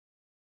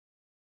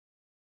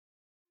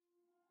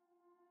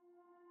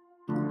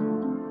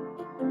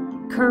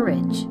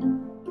Courage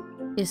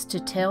is to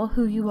tell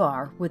who you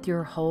are with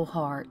your whole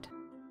heart.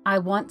 I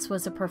once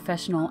was a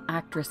professional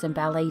actress and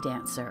ballet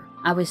dancer.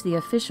 I was the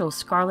official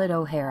Scarlett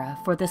O'Hara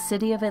for the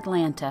city of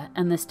Atlanta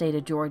and the state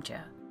of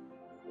Georgia.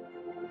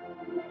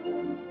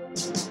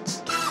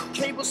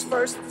 Cable's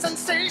first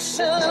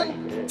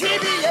sensation,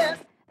 TBS.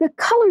 The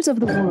colors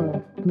of the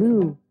world,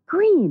 blue,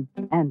 green,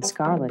 and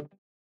scarlet.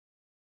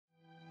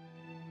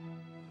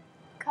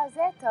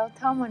 Kazeto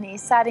tomoni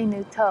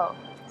sarinu to,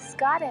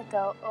 Scarlett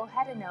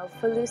O'Hara no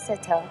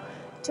felucito,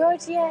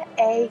 Georgia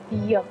e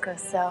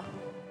yokoso.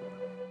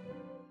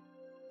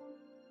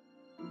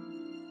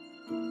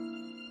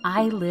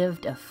 I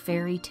lived a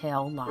fairy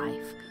tale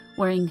life,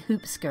 wearing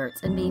hoop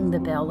skirts and being the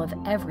belle of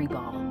every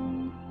ball.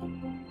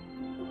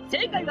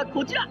 正解は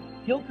こちら。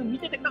よく見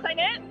ててください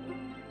ね。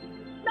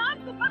なん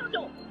と彼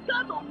女、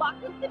カードをま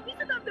くって見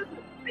せたんです。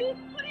びっ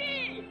く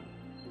り。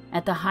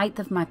 At the height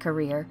of my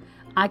career,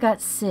 I got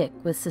sick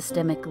with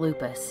systemic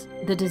lupus.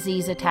 The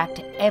disease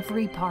attacked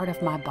every part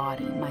of my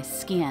body, my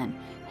skin,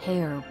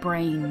 hair,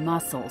 brain,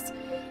 muscles.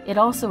 It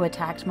also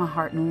attacked my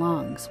heart and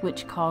lungs,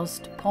 which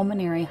caused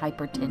pulmonary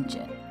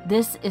hypertension.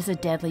 This is a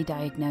deadly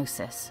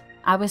diagnosis.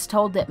 I was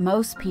told that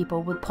most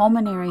people with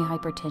pulmonary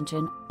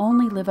hypertension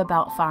only live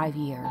about 5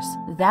 years.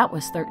 That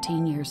was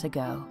 13 years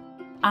ago.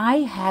 I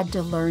had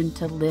to learn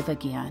to live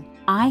again.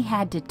 I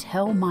had to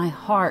tell my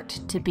heart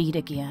to beat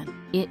again.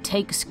 It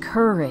takes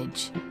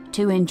courage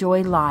to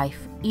enjoy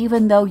life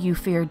even though you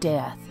fear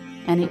death.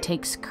 And it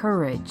takes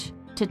courage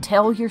to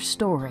tell your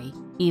story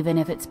even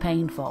if it's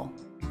painful.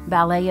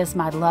 Ballet is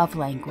my love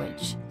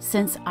language.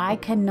 Since I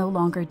can no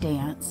longer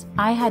dance,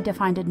 I had to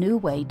find a new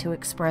way to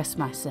express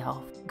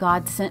myself.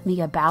 God sent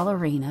me a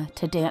ballerina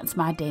to dance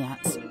my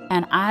dance,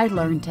 and I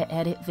learned to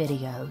edit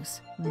videos.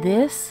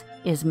 This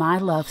is my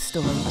love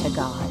story to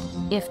God.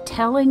 If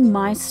telling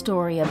my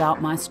story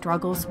about my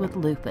struggles with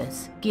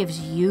lupus gives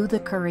you the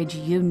courage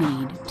you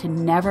need to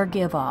never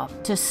give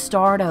up, to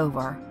start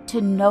over,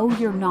 to know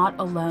you're not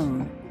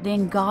alone,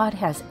 then God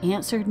has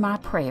answered my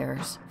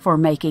prayers for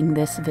making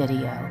this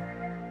video.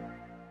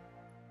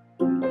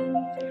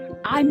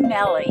 I'm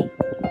Melly,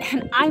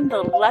 and I'm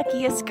the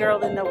luckiest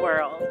girl in the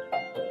world.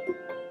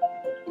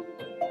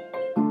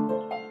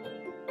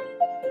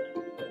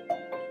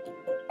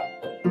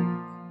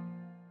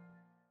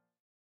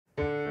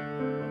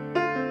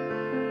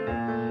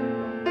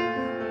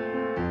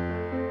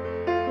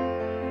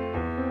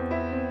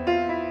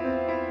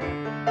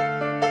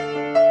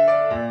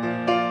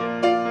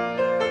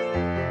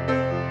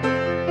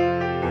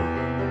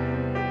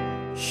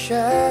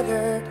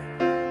 Shattered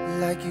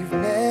like you've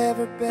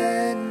never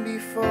been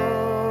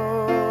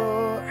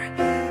before.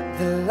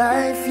 The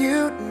life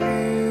you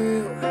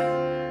knew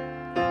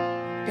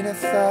in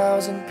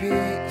 1,000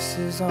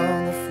 pieces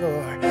on the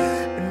floor.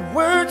 And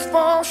words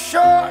fall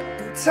short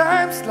in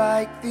times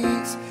like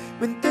these,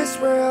 when this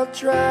world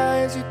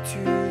drives you to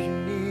your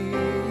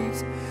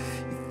knees.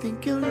 You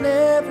think you're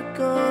never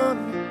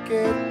gonna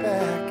get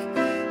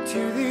back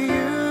to the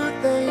you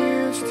that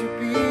used to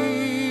be.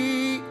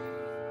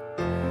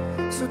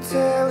 So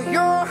tell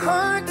your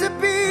heart to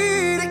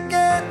beat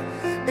again,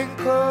 and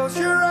close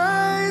your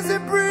eyes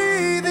and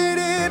breathe it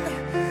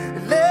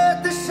in.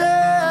 Let the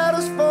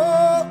shadows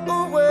fall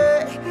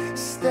away.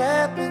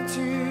 Step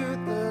into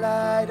the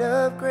light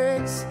of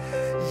grace.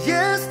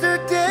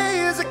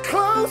 Yesterday is a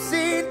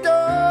closing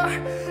door.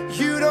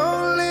 You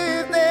don't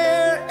live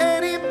there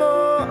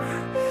anymore.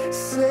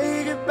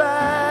 Say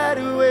goodbye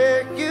to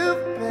where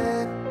you've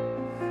been,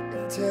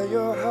 and tell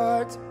your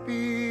heart to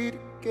beat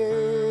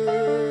again.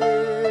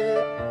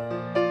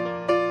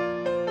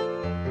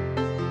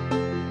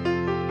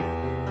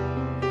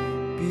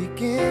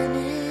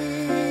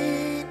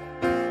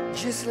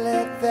 Just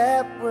let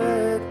that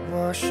word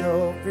wash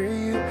over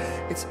you.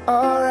 It's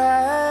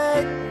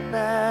alright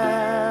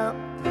now.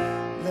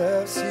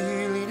 Love's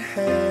healing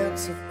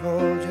hands have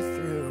pulled you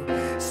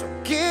through. So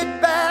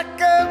get back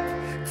up,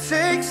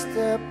 take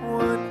step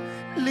one.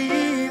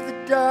 Leave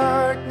the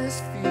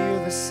darkness,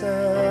 feel the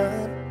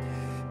sun.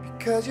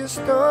 Because your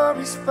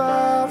story's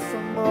far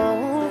from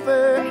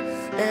over,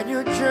 and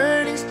your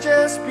journey's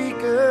just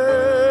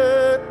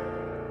begun.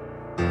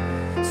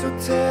 So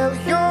tell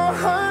your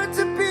heart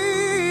to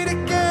beat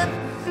again,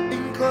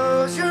 and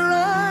close your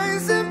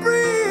eyes and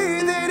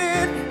breathe it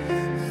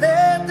in.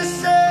 Let the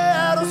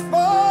shadows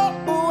fall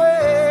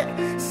away.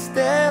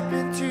 Step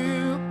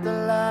into the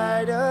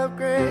light of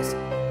grace.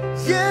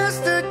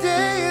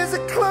 Yesterday is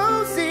a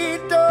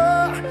closing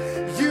door.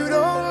 You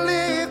don't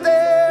live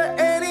there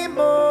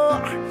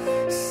anymore.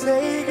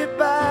 Say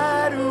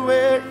goodbye to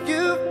where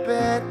you've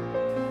been,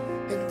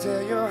 and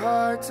tell your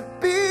heart to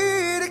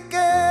beat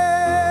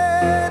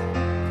again.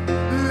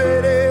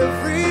 Let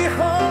every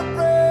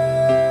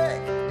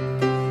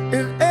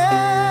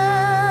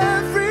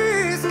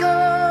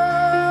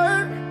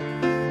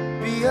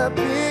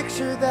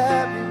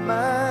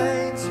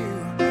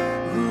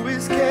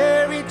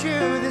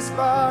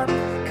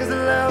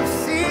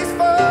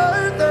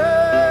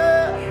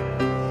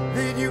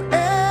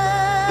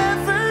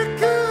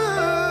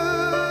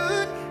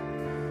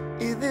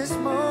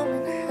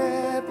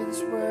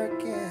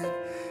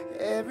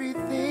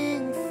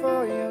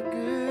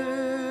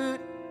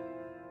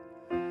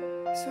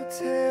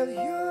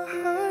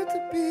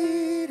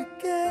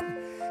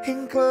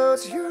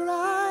close your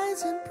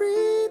eyes and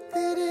breathe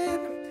it in.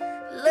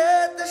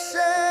 Let the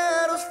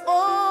shadows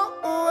fall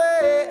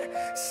away.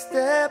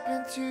 Step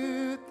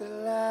into the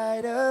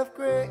light of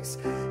grace.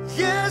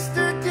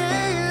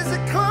 Yesterday is a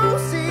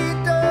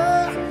closing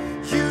door.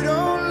 You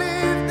don't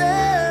live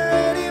there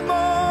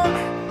anymore.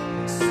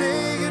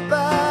 Say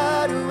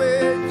goodbye to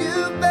where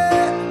you've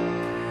been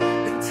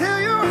and tell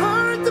your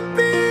heart to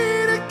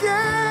beat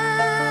again.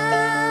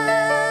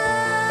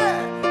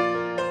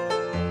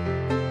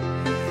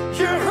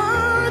 Your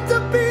heart to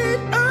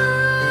beat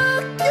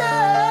again.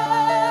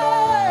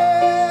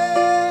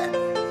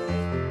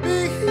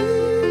 Beat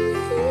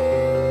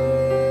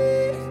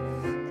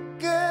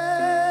again.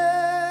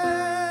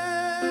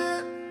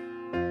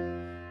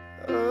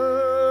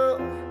 Oh,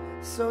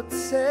 so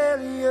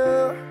tell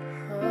your